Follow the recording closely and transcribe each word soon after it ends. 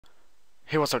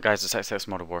Hey, what's up guys, it's XX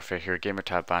Modern Warfare here,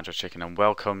 Gamertab Banjo Chicken, and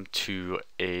welcome to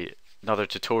another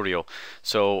tutorial.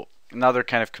 So, another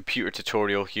kind of computer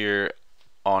tutorial here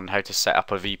on how to set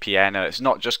up a VPN, and it's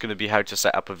not just going to be how to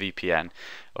set up a VPN.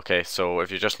 Okay, so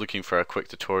if you're just looking for a quick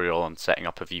tutorial on setting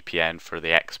up a VPN for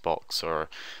the Xbox or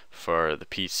for the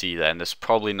PC, then this is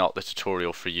probably not the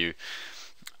tutorial for you.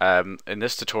 In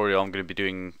this tutorial I'm going to be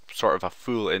doing sort of a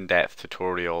full in-depth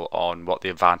tutorial on what the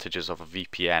advantages of a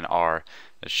VPN are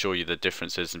and show you the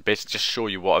differences and basically just show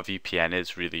you what a VPN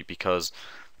is really, because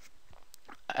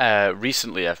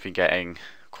recently I've been getting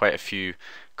quite a few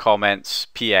comments,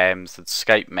 PMs and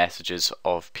Skype messages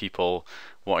of people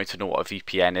wanting to know what a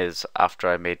VPN is after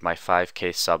I made my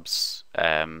 5k subs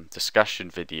discussion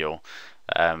video.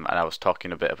 And I was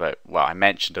talking a bit about, well, I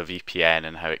mentioned a VPN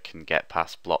and how it can get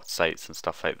past blocked sites and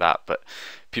stuff like that, but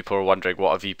people are wondering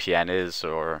what a VPN is,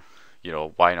 or, you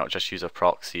know, why not just use a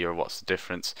proxy, or what's the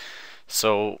difference.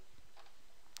 So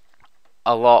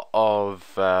a lot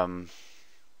of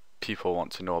people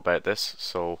want to know about this,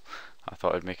 so I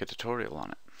thought I'd make a tutorial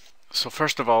on it. So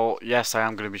first of all, yes, I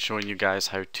am going to be showing you guys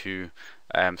how to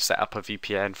set up a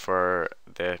VPN for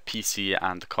the PC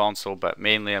and the console, but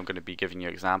mainly I'm going to be giving you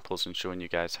examples and showing you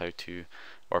guys how to,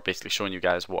 or basically showing you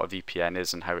guys what a VPN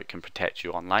is and how it can protect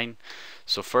you online.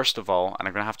 So first of all, and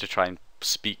I'm going to have to try and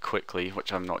speak quickly,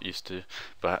 which I'm not used to,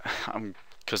 but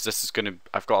because this is going to,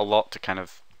 I've got a lot to kind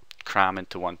of cram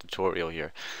into one tutorial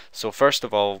here. So first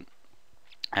of all,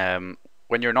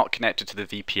 when you're not connected to the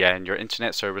VPN, your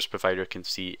internet service provider can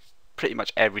see pretty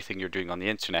much everything you're doing on the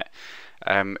internet.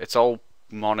 It's all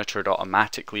monitored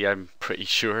automatically, I'm pretty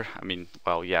sure. I mean,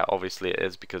 well, yeah, obviously it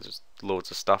is because there's loads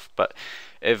of stuff, but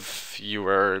if you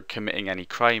were committing any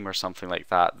crime or something like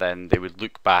that, then they would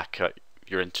look back at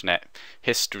your internet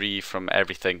history from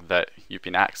everything that you've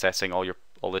been accessing,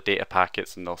 all the data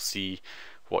packets, and they'll see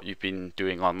what you've been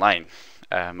doing online.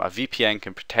 A VPN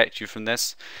can protect you from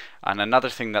this, and another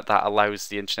thing that allows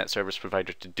the internet service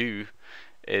provider to do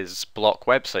is block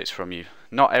websites from you.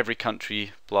 Not every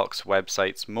country blocks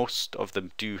websites. Most of them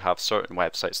do have certain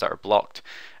websites that are blocked,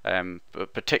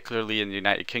 but particularly in the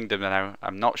United Kingdom. Now,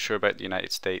 I'm not sure about the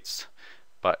United States,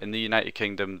 but in the United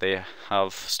Kingdom they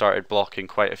have started blocking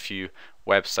quite a few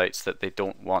websites that they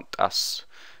don't want us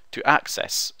to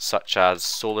access, such as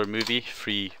Solar Movie,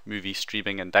 free movie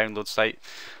streaming and download site.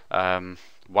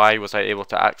 Why was I able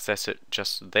to access it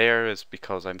just there is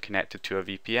because I'm connected to a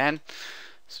VPN.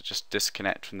 So just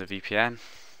disconnect from the VPN.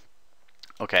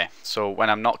 Okay, so when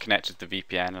I'm not connected to the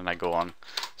VPN and I go on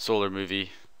Solar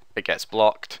Movie, it gets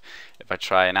blocked. If I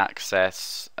try and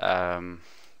access the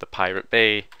Pirate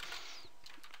Bay,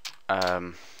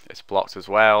 it's blocked as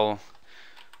well.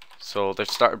 So they've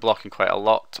started blocking quite a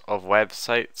lot of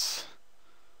websites.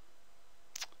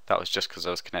 That was just because I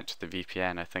was connected to the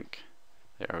VPN, I think.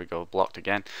 There we go, blocked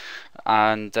again.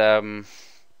 And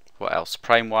what else?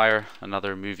 PrimeWire,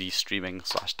 another movie streaming /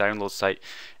 download site.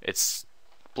 It's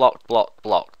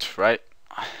blocked, right?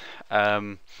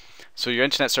 So your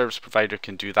internet service provider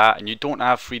can do that, and you don't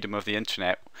have freedom of the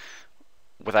internet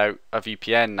without a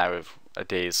VPN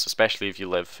nowadays, especially if you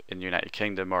live in the United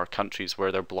Kingdom or countries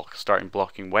where they're starting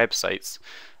blocking websites.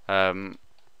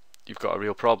 You've got a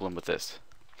real problem with this.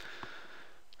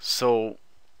 So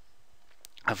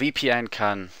a VPN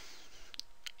can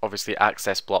obviously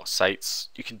access blocked sites.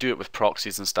 You can do it with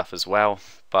proxies and stuff as well,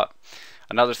 but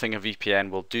another thing a VPN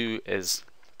will do is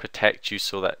protect you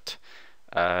so that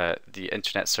the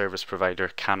internet service provider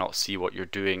cannot see what you're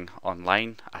doing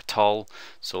online at all.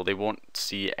 So they won't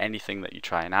see anything that you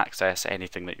try and access,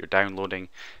 anything that you're downloading,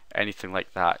 anything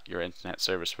like that. Your internet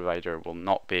service provider will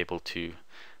not be able to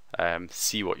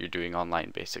see what you're doing online,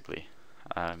 basically.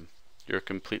 You're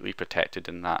completely protected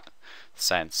in that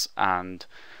sense. And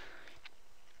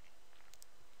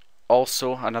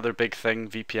also, another big thing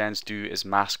VPNs do is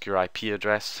mask your IP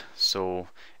address. So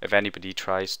if anybody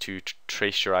tries to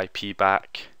trace your IP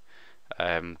back,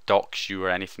 dox you or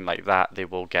anything like that, they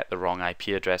will get the wrong IP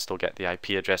address. They'll get the IP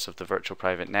address of the virtual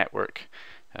private network,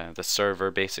 the server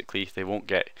basically. They won't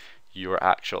get your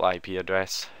actual IP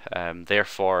address.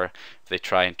 Therefore, if they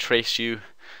try and trace you,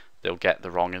 they'll get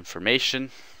the wrong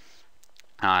information.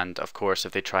 And of course,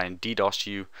 if they try and DDoS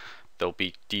you, they'll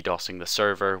be DDoSing the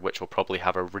server, which will probably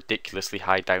have a ridiculously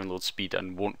high download speed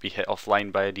and won't be hit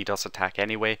offline by a DDoS attack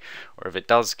anyway. Or if it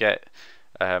does get,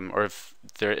 or if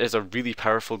there is a really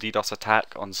powerful DDoS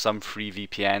attack on some free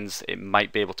VPNs, it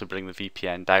might be able to bring the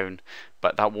VPN down,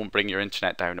 but that won't bring your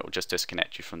internet down. It will just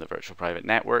disconnect you from the virtual private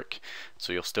network,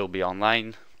 so you'll still be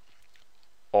online.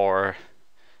 Or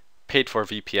paid for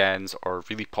VPNs or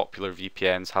really popular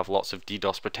VPNs have lots of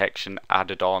DDoS protection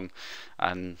added on,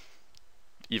 and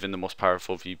even the most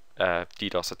powerful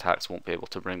DDoS attacks won't be able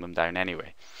to bring them down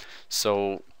anyway.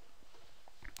 So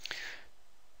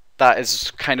that is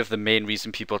kind of the main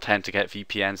reason people tend to get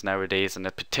VPNs nowadays, and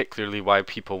particularly why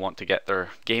people want to get their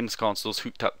games consoles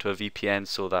hooked up to a VPN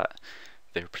so that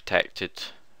they're protected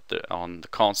on the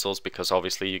consoles, because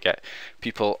obviously you get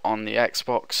people on the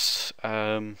Xbox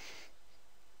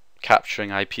capturing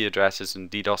IP addresses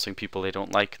and DDoSing people they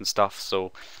don't like and stuff,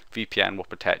 so VPN will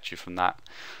protect you from that.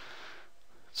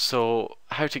 So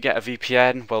how to get a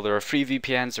VPN? Well, there are free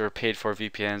VPNs, there are paid for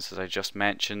VPNs, as I just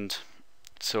mentioned.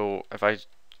 So if I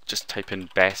just type in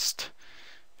best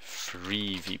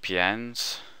free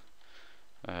VPNs,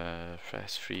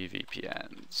 press free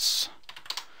VPNs,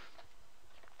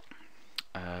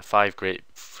 5 great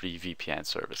free VPN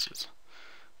services.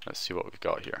 Let's see what we've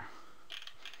got here.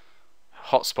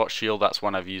 Hotspot Shield, that's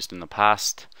one I've used in the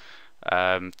past.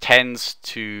 Tends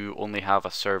to only have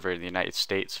a server in the United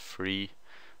States free.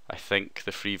 I think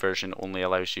the free version only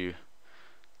allows you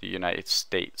the United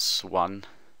States one,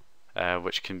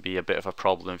 which can be a bit of a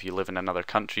problem if you live in another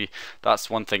country. That's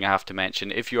one thing I have to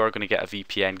mention. If you are going to get a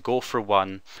VPN, go for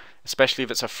one, especially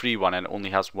if it's a free one and it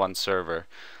only has one server.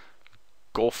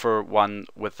 Go for one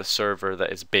with the server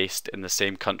that is based in the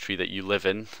same country that you live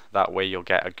in. That way you'll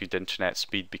get a good internet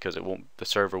speed, because the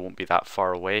server won't be that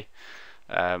far away.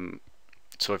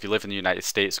 So if you live in the United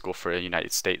States, go for a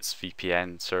United States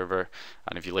VPN server,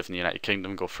 and if you live in the United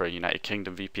Kingdom, go for a United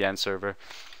Kingdom VPN server.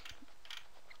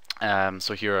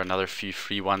 So here are another few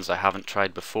free ones I haven't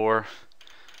tried before.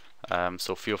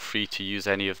 So feel free to use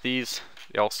any of these.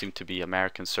 They all seem to be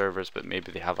American servers, but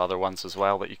maybe they have other ones as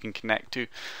well that you can connect to.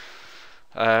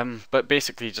 But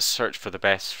basically just search for the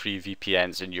best free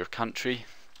VPNs in your country.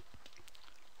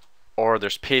 Or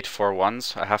there's paid for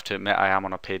ones. I have to admit I am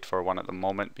on a paid for one at the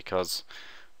moment, because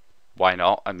why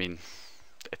not? I mean,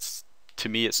 to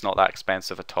me it's not that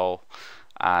expensive at all,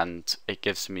 and it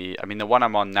gives me, I mean, the one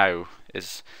I'm on now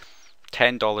is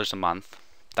 $10 a month.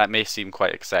 That may seem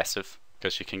quite excessive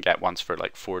because you can get ones for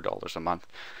like $4 a month,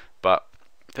 but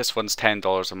this one's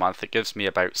 $10 a month. It gives me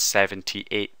about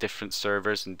 78 different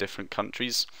servers in different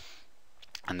countries,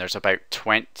 and there's about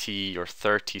 20 or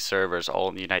 30 servers all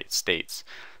in the United States.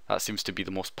 That seems to be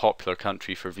the most popular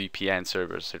country for VPN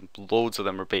servers, and loads of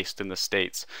them are based in the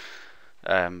States,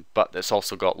 but it's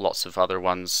also got lots of other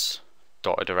ones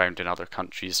dotted around in other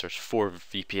countries. There's 4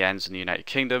 VPNs in the United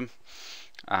Kingdom,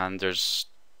 and there's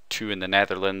 2 in the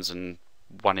Netherlands and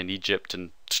 1 in Egypt,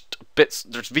 and there's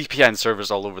VPN servers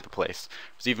all over the place.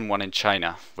 There's even one in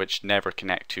China, which never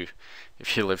connect to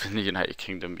if you live in the United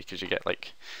Kingdom, because you get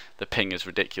like, the ping is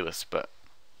ridiculous. But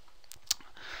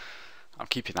I'm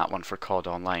keeping that one for COD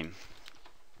Online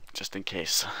just in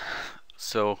case.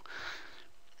 So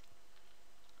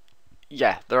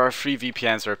yeah, there are free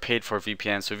VPNs, there are paid for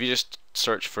VPNs. So if you just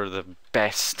search for the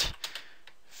best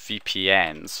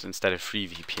VPNs instead of free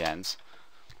VPNs,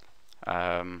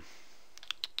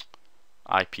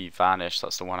 IP Vanish,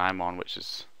 that's the one I'm on, which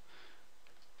is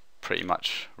pretty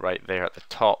much right there at the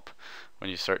top when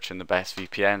you search in the best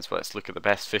VPNs. But let's look at the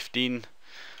best 15.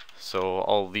 So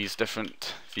all these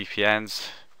different VPNs,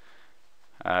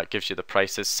 gives you the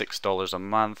prices: $6 a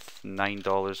month,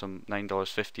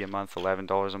 $9.50 a month,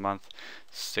 $11 a month,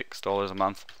 $6 a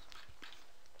month.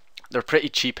 They're pretty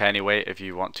cheap anyway if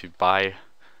you want to buy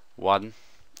one,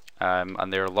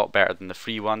 and they're a lot better than the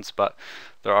free ones, but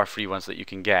there are free ones that you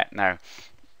can get. Now,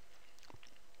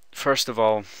 first of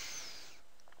all,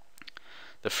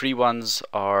 the free ones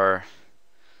are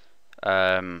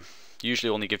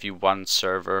usually only give you one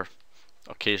server.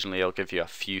 Occasionally it'll give you a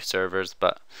few servers,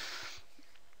 but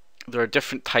there are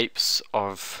different types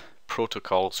of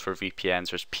protocols for VPNs.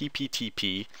 There's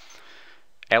PPTP,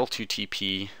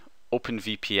 L2TP,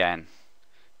 OpenVPN,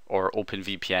 or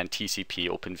OpenVPN TCP,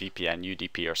 OpenVPN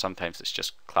UDP, or sometimes it's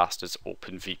just classed as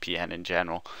OpenVPN in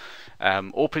general.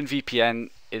 OpenVPN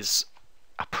is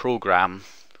a program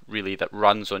really that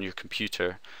runs on your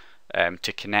computer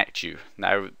to connect you.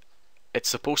 Now, it's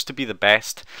supposed to be the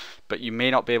best, but you may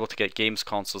not be able to get games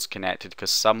consoles connected, because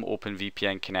some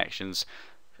OpenVPN connections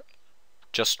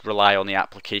just rely on the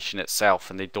application itself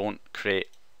and they don't create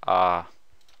a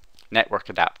network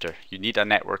adapter. You need a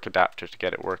network adapter to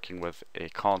get it working with a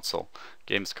console,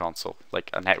 games console, like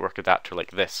a network adapter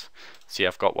like this. See,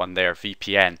 I've got one there,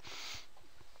 VPN.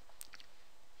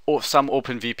 Some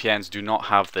OpenVPNs do not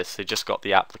have this, they just got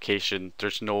the application.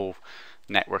 There's no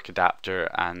network adapter,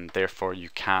 and therefore you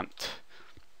can't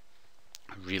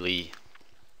really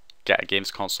get a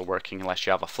games console working unless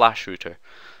you have a flash router.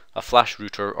 A flash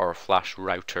router or a flash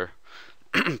router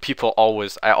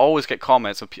I always get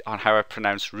comments on how I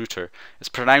pronounce router. It's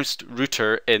pronounced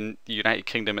router in the United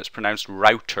Kingdom. It's pronounced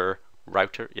router.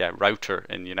 Yeah, router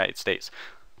in the United States.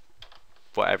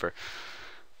 Whatever.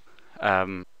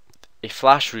 A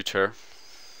flash router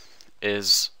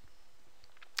is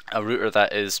a router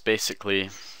that is basically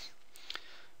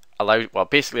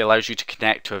allows you to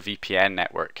connect to a VPN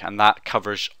network, and that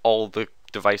covers all the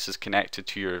devices connected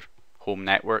to your home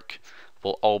network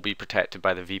will all be protected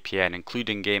by the VPN,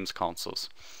 including games consoles.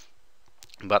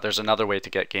 But there's another way to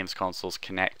get games consoles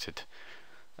connected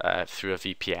through a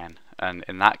VPN, and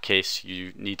in that case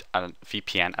you need a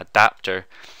VPN adapter.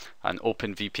 An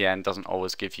OpenVPN doesn't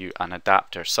always give you an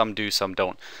adapter. Some do, some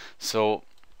don't. So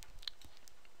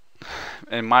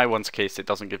in my one's case, it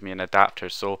doesn't give me an adapter,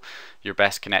 so you're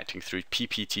best connecting through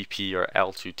PPTP or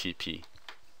L2TP.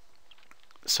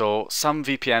 So some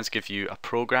VPNs give you a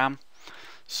program.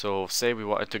 So say we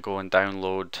wanted to go and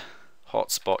download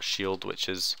Hotspot Shield, which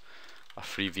is a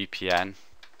free VPN,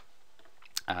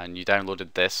 and you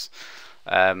downloaded this.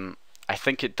 I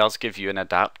think it does give you an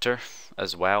adapter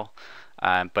as well,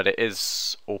 but it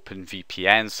is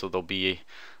OpenVPN, so there'll be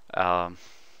a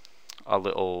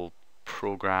little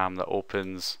program that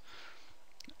opens.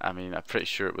 I mean, I'm pretty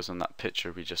sure it was in that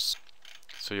picture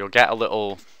so you'll get a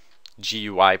little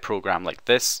GUI program like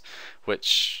this,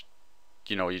 which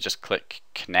you just click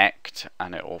connect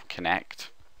and it will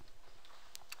connect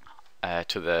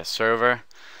to the server.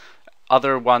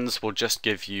 Other ones will just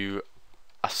give you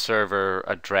a server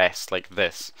address like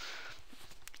this,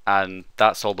 and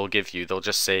that's all they'll give you. They'll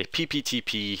just say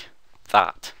PPTP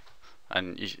that,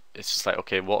 and it's just like,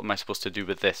 okay, what am I supposed to do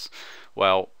with this?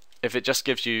 Well, if it just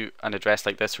gives you an address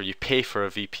like this, or you pay for a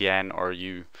VPN, or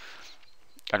you,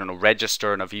 I don't know,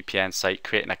 register on a VPN site,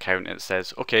 create an account, and it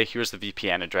says, okay, here's the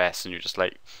VPN address, and you're just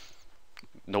like,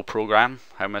 no program,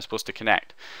 how am I supposed to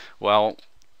connect? Well,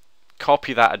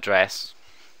 copy that address,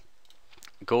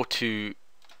 go to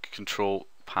Control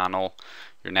Panel,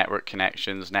 your network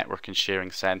connections, network and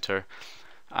sharing center,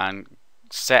 and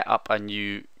set up a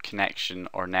new connection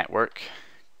or network.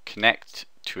 Connect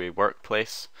to a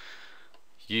workplace,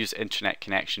 use internet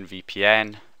connection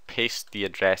VPN, paste the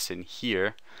address in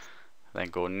here, then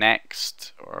go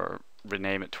next or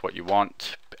rename it to what you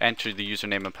want, enter the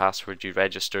username and password you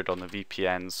registered on the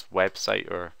VPN's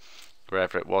website or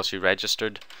wherever it was you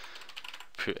registered,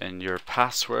 put in your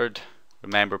password,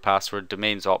 remember password,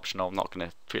 domain's optional, I'm not going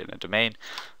to put in a domain,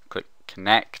 click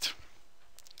connect,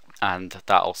 and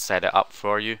that'll set it up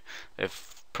for you,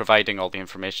 if providing all the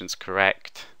information is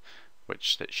correct,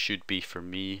 which it should be for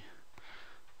me.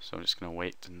 So I'm just going to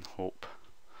wait and hope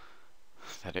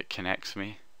that it connects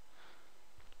me.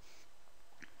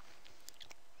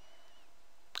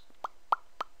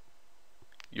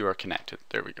 You are connected.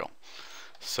 There we go.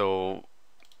 So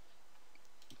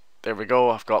there we go.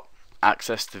 I've got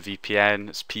access to VPN.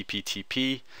 It's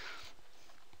PPTP,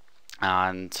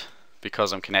 and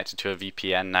because I'm connected to a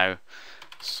VPN now,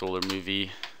 Solar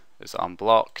Movie is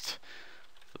unblocked.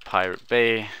 The Pirate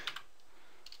Bay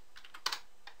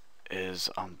is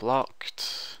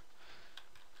unblocked.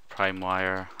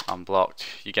 PrimeWire unblocked.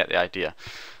 You get the idea.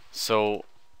 So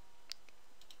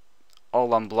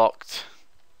all unblocked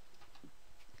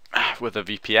with a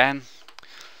VPN.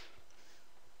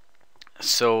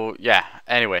 So yeah,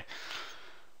 anyway,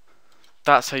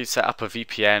 that's how you set up a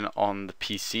VPN on the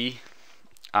PC.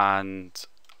 And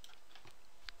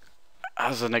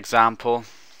as an example,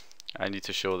 I need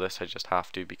to show this, I just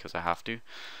have to because I have to.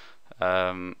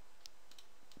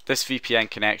 This VPN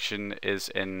connection is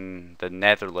in the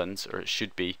Netherlands, or it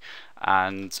should be,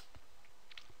 and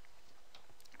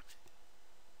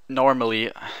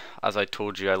normally, as I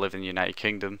told you, I live in the United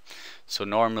Kingdom, so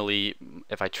normally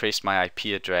if I traced my IP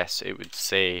address it would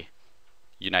say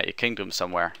United Kingdom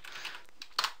somewhere.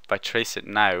 If I trace it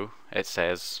now, it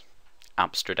says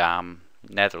Amsterdam,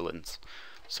 Netherlands.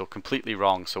 So completely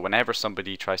wrong. So whenever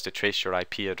somebody tries to trace your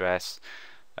IP address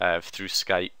through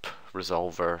Skype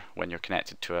Resolver when you're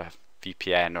connected to a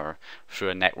VPN or through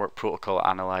a network protocol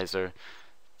analyzer,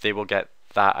 they will get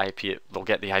that IP, they'll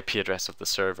get the IP address of the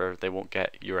server, they won't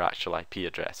get your actual IP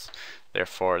address.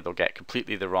 Therefore they'll get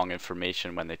completely the wrong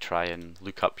information when they try and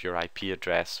look up your IP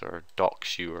address or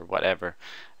dox you or whatever.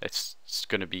 It's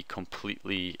going to be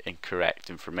completely incorrect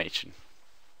information.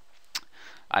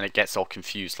 And it gets all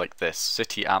confused like this: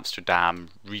 City Amsterdam,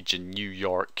 region New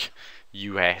York,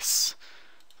 US,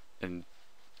 and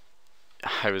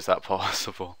how is that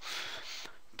possible?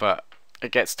 But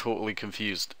it gets totally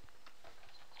confused,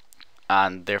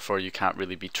 and therefore you can't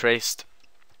really be traced,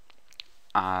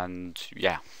 and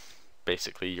yeah,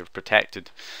 basically you're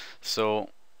protected. So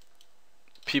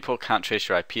people can't trace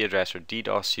your IP address or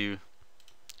DDoS you.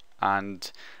 And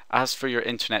as for your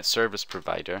internet service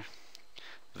provider,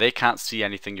 they can't see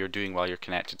anything you're doing while you're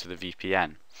connected to the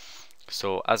VPN.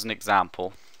 So as an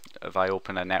example, if I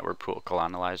open a network protocol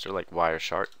analyzer like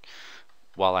Wireshark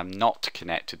while I'm not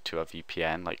connected to a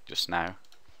VPN like just now,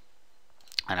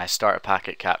 and I start a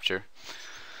packet capture,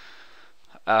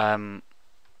 and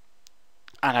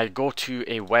I go to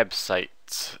a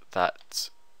website that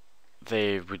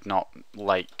they would not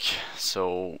like.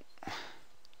 So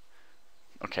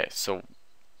okay, so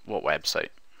what website?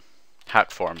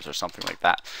 Hack Forums or something like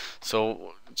that.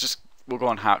 So we'll go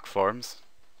on Hack Forums,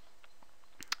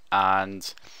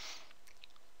 and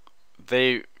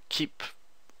they keep,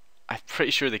 I'm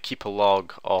pretty sure they keep a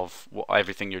log of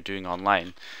everything you're doing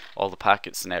online, all the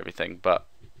packets and everything, but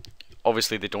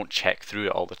obviously they don't check through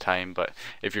it all the time. But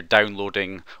if you're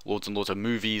downloading loads and loads of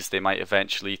movies, they might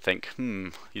eventually think,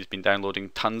 he's been downloading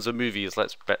tons of movies,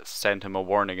 let's send him a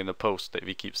warning in the post that if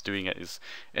he keeps doing it, his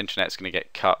internet's going to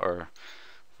get cut or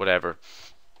whatever.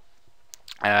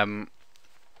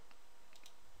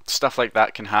 Stuff like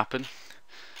that can happen,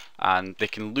 and they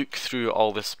can look through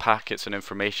all this packets and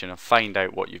information and find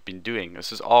out what you've been doing.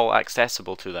 This is all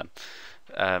accessible to them.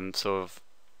 So if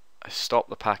I stop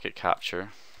the packet capture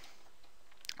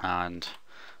and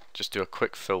just do a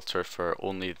quick filter for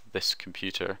only this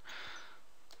computer,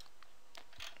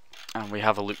 and we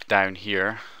have a look down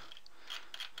here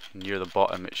near the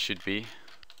bottom, it should be.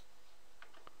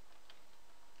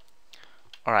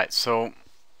 Alright, so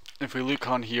if we look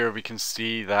on here, we can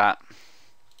see that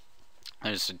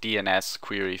there's a DNS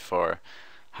query for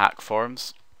Hack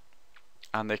Forums,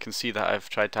 and they can see that I've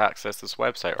tried to access this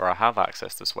website, or I have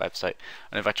accessed this website.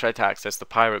 And if I tried to access the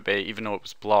Pirate Bay, even though it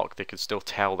was blocked, they could still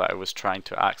tell that I was trying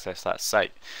to access that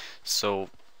site. So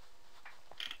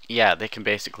yeah, they can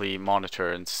basically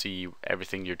monitor and see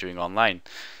everything you're doing online.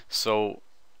 So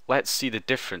let's see the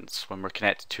difference when we're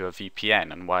connected to a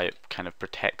VPN and why it kind of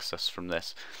protects us from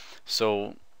this.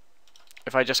 So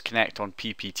if I just connect on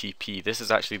PPTP, this is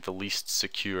actually the least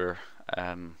secure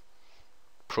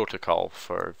protocol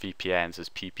for VPNs, is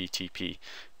PPTP.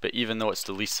 But even though it's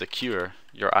the least secure,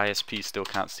 your ISP still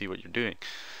can't see what you're doing.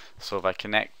 So if I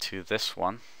connect to this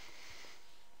one,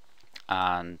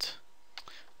 and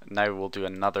now we'll do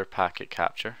another packet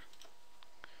capture,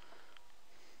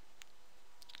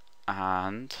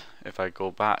 and if I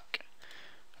go back,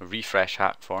 refresh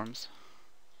Hack Forums,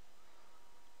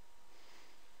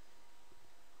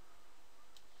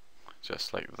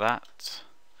 just like that,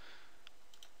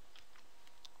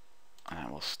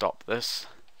 and we'll stop this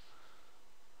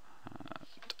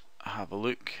and have a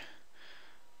look,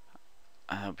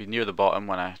 and it'll be near the bottom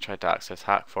when I try to access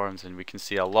Hack Forums, and we can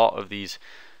see a lot of these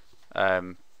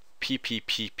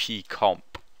PPPP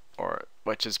comp,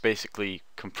 which is basically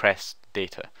compressed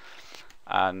data,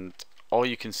 and all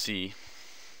you can see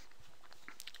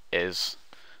is,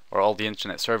 or all the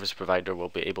internet service provider will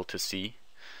be able to see,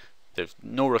 there's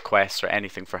no requests or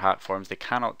anything for Hack Forums. They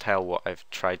cannot tell what I've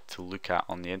tried to look at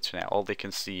on the internet. All they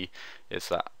can see is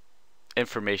that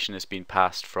information is being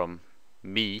passed from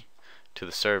me to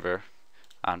the server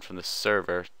and from the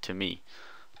server to me.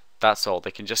 That's all.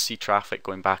 They can just see traffic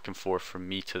going back and forth from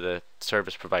me to the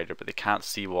service provider, but they can't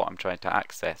see what I'm trying to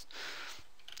access.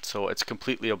 So it's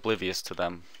completely oblivious to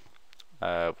them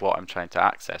what I'm trying to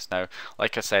access. Now,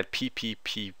 like I said,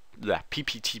 PPTP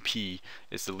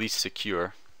is the least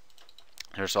secure.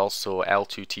 There's also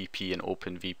L2TP and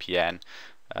OpenVPN,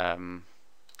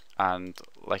 and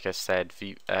like I said,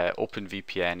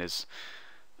 OpenVPN is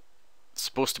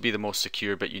supposed to be the most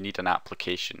secure, but you need an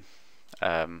application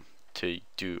to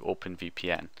do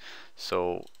OpenVPN.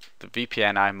 So the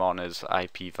VPN I'm on is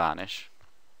IPVanish.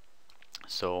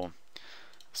 So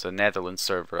it's a Netherlands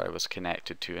server I was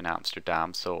connected to in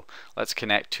Amsterdam. So let's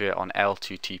connect to it on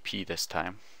L2TP this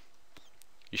time.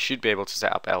 You should be able to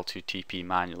set up L2TP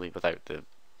manually without the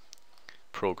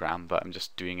program, but I'm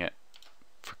just doing it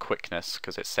for quickness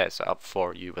because it sets it up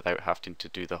for you without having to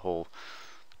do the whole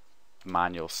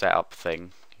manual setup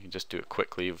thing. You can just do it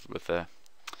quickly with the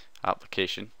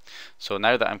application. So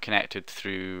now that I'm connected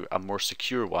through a more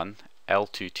secure one,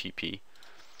 L2TP,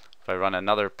 if I run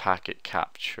another packet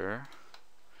capture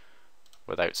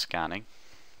without scanning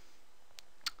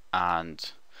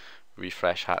and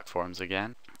refresh Hack Forums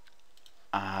again,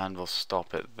 and we'll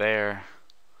stop it there,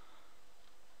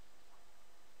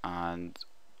 and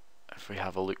if we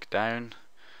have a look down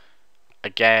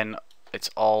again, it's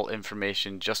all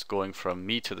information just going from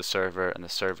me to the server and the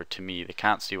server to me. They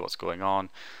can't see what's going on.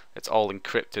 It's all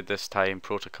encrypted this time,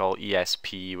 protocol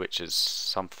ESP, which is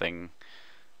something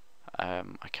I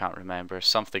can't remember,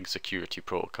 something security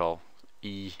protocol,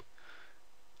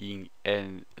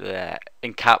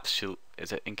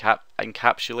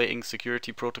 encapsulating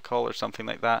security protocol or something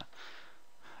like that.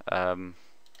 I'm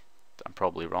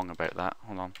probably wrong about that.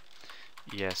 Hold on.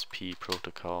 ESP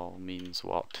protocol means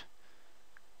what?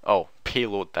 Oh,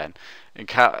 payload then.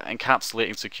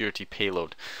 Encapsulating security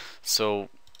payload. So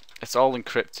it's all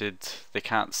encrypted. They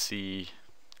can't see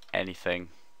anything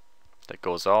that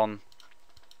goes on.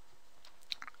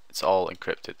 It's all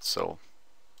encrypted. So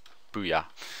booyah.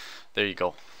 There you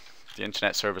go. The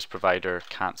internet service provider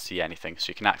can't see anything. So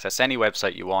you can access any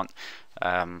website you want,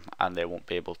 and they won't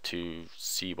be able to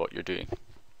see what you're doing.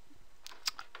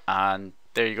 And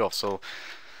there you go. So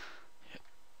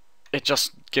it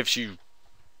just gives you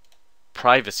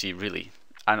privacy, really.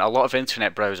 And a lot of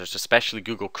internet browsers, especially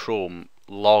Google Chrome,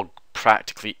 log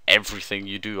practically everything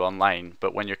you do online,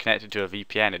 but when you're connected to a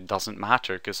VPN it doesn't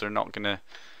matter, because they're not going to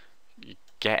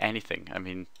get anything. I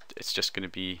mean, it's just going to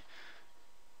be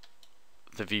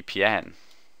the VPN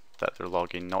that they're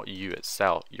logging, not you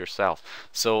yourself.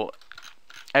 So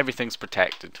everything's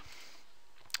protected,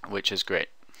 which is great.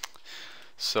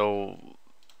 So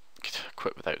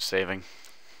quit without saving.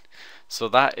 So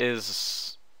that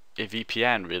is a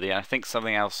VPN, really. And I think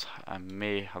something else I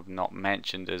may have not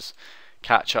mentioned is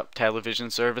catch-up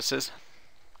television services.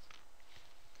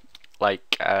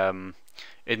 Like in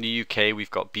the UK we've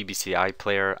got BBC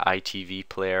iPlayer, ITV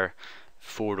Player,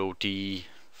 4OD,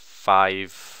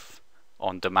 5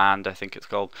 on demand, I think it's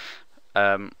called.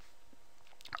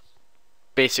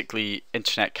 Basically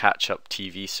internet catch-up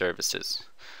TV services.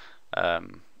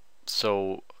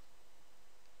 So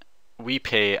we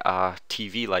pay a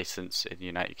TV license in the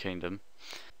United Kingdom.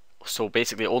 So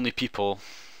basically only people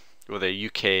with a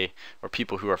UK or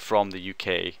people who are from the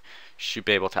UK should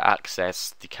be able to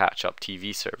access the catch-up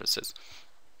TV services.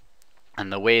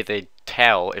 And the way they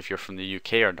tell if you're from the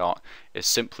UK or not is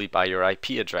simply by your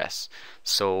IP address.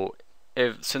 So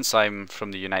since I'm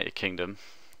from the United Kingdom,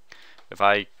 if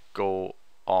I go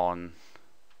on,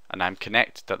 and I'm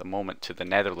connected at the moment to the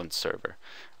Netherlands server,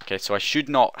 okay, so I should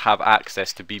not have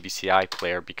access to BBC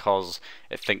iPlayer because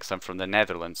it thinks I'm from the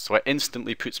Netherlands. So it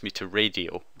instantly puts me to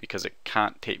radio because it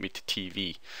can't take me to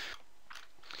TV.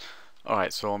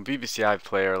 Alright, so on BBC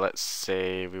iPlayer, let's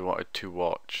say we wanted to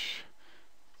watch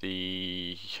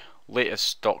the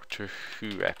latest Doctor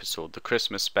Who episode, the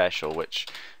Christmas special, which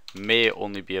may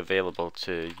only be available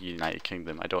to United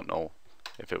Kingdom. I don't know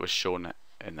if it was shown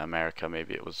in America.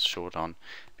 Maybe it was shown on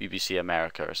BBC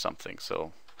America or something.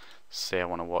 So say I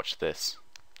want to watch this.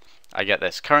 I get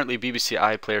this. Currently BBC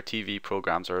iPlayer TV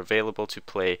programs are available to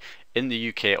play in the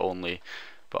UK only,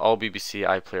 but all BBC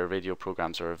iPlayer radio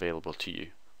programs are available to you.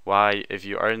 Why? If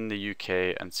you are in the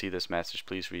UK and see this message,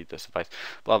 please read this advice.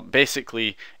 Well,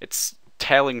 basically it's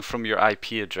telling from your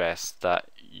IP address that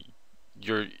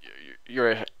you're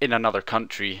in another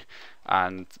country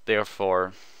and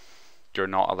therefore you're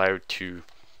not allowed to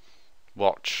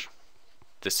watch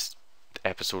this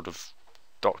episode of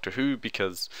Doctor Who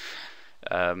because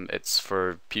it's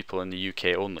for people in the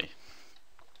UK only.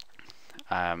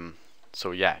 So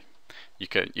yeah, you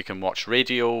can watch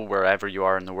radio wherever you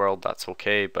are in the world, that's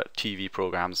okay, but TV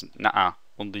programs, nah,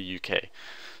 only UK.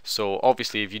 So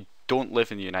obviously if you don't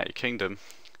live in the United Kingdom,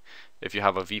 if you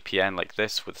have a VPN like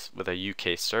this with a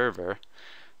UK server,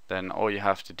 then all you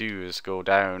have to do is go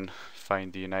down,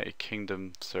 find the United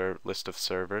Kingdom list of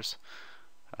servers.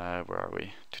 Where are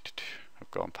we?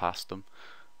 I've gone past them.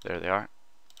 There they are.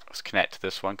 Let's connect to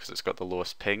this one because it's got the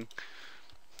lowest ping.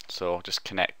 So I'll just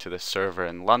connect to this server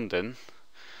in London.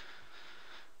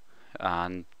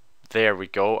 And there we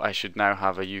go. I should now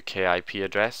have a UK IP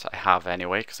address. I have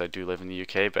anyway because I do live in the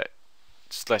UK, but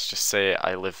let's just say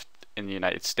I lived in the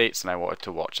United States and I wanted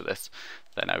to watch this.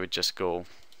 Then I would just go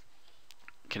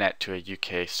connect to a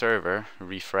UK server,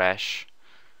 refresh,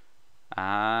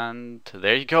 and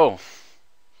there you go.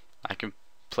 I can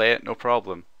play it, no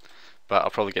problem. But I'll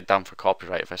probably get down for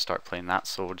copyright if I start playing that,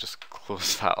 so we'll just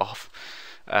close that off.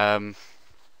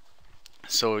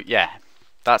 So yeah,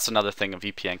 that's another thing a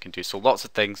VPN can do. So lots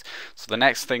of things. So the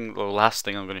next thing, the last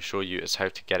thing I'm going to show you is how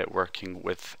to get it working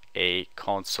with a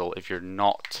console if you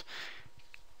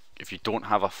don't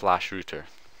have a flash router.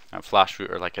 A flash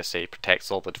router, like I say,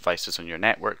 protects all the devices on your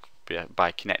network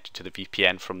by connecting to the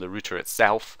VPN from the router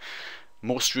itself.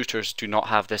 Most routers do not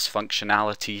have this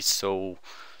functionality, so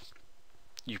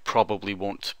you probably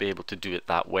won't be able to do it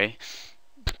that way.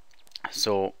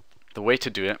 So the way to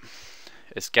do it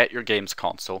is get your games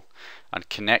console and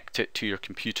connect it to your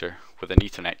computer with an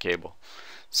Ethernet cable.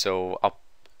 So I'll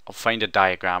find a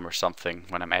diagram or something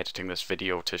when I'm editing this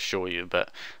video to show you, but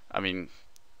I mean,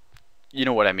 you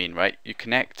know what I mean, right? You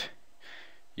connect,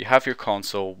 you have your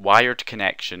console, wired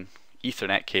connection,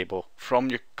 Ethernet cable from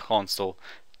your console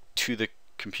to the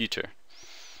computer.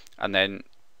 And then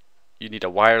you need a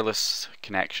wireless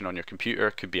connection on your computer.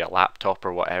 It could be a laptop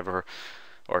or whatever,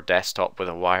 or desktop with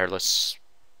a wireless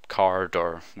card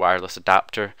or wireless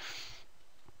adapter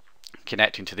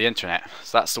connecting to the internet.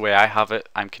 So that's the way I have it.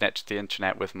 I'm connected to the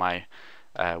internet with my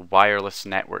wireless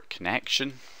network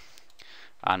connection,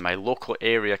 and my local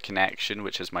area connection,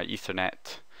 which is my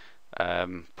Ethernet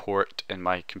port in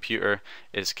my computer,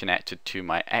 is connected to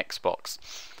my Xbox.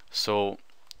 So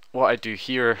what I do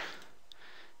here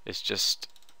is just,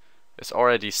 it's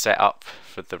already set up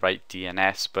for the right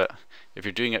DNS, but if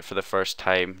you're doing it for the first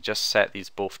time, just set these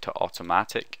both to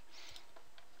automatic.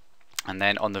 And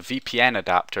then on the VPN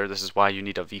adapter, this is why you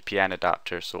need a VPN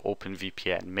adapter, so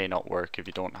OpenVPN may not work if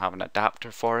you don't have an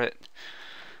adapter for it.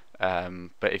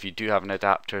 But if you do have an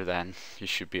adapter, then you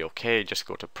should be okay. Just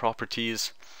go to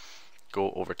Properties,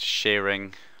 go over to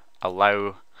Sharing,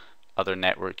 allow other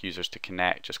network users to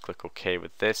connect, just click OK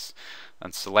with this,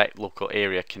 and select Local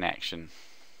Area Connection,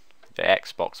 the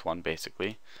Xbox one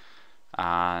basically,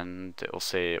 and it will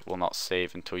say it will not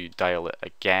save until you dial it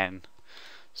again.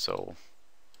 So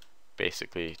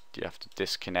basically you have to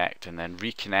disconnect and then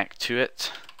reconnect to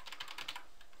it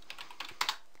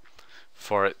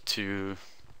for it to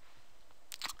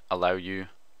allow you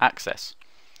access.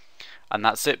 And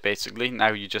that's it basically.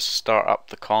 Now you just start up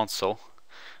the console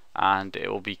and it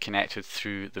will be connected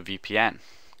through the VPN.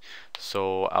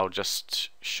 So I'll just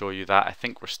show you that. I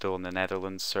think we're still in the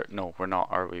Netherlands. No, we're not,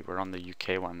 are we? We're on the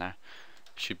UK one there.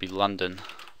 Should be London.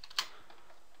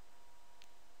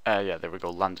 Yeah, there we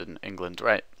go, London, England,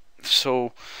 right.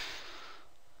 So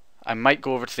I might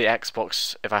go over to the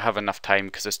Xbox if I have enough time,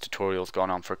 because this tutorial's gone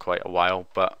on for quite a while,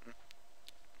 but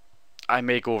I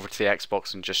may go over to the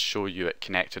Xbox and just show you it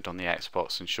connected on the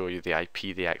Xbox and show you the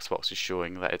IP the Xbox is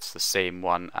showing, that it's the same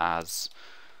one as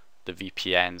the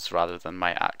VPNs rather than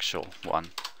my actual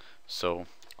one. So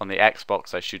on the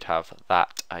Xbox I should have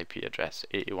that IP address,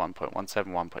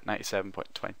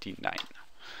 81.171.97.29.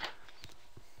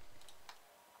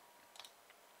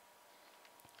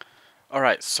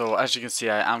 Alright, so as you can see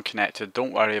I am connected.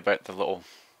 Don't worry about the little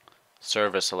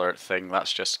service alert thing,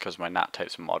 that's just because my NAT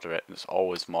type's moderate. It's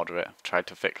always moderate. I've tried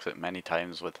to fix it many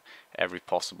times with every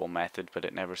possible method, but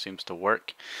it never seems to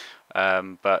work.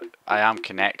 But I am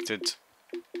connected.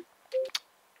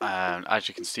 As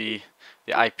you can see,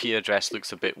 the IP address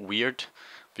looks a bit weird,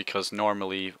 because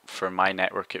normally for my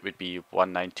network it would be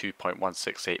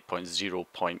 192.168.0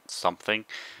 point something,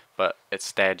 but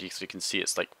instead, as you can see,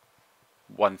 it's like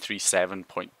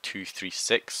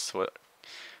 137.236, so it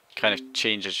kind of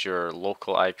changes your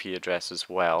local IP address as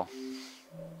well.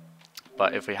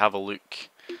 But if we have a look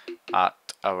at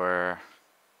our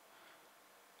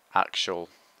actual,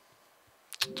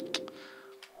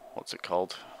 what's it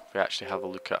called? If we actually have a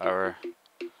look at our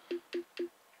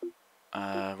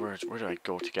where do I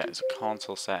go to get his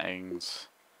console settings?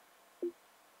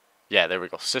 Yeah, there we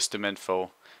go, system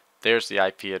info. There's the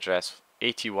IP address,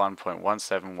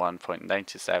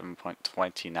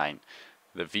 81.171.97.29,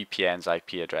 the VPN's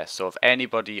IP address. So if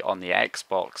anybody on the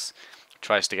Xbox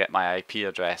tries to get my IP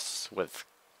address with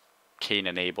Kane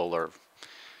Enable or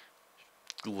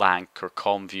Lanc or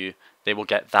ComView, they will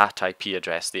get that IP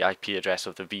address, the IP address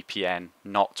of the VPN,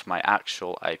 not my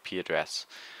actual IP address.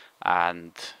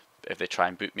 And if they try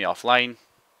and boot me offline,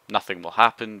 nothing will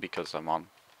happen because I'm on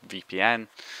VPN.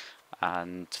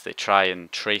 And if they try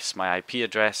and trace my IP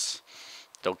address,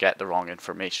 they'll get the wrong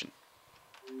information.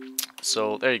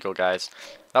 So there you go guys,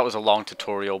 that was a long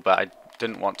tutorial, but I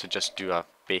didn't want to just do a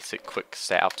basic quick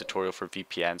setup tutorial for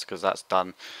VPNs, because that's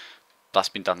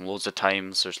been done loads of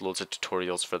times. There's loads of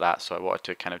tutorials for that, so I wanted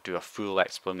to kind of do a full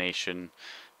explanation,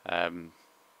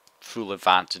 full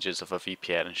advantages of a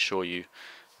VPN, and show you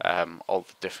all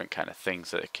the different kind of things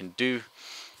that it can do.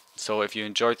 So if you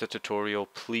enjoyed the tutorial,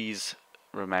 please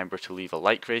remember to leave a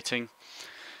like rating.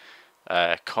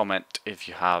 Comment if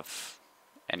you have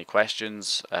any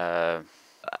questions,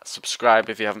 subscribe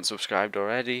if you haven't subscribed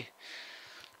already,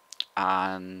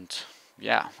 and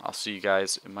yeah, I'll see you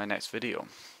guys in my next video.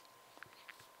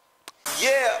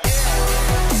 Yeah.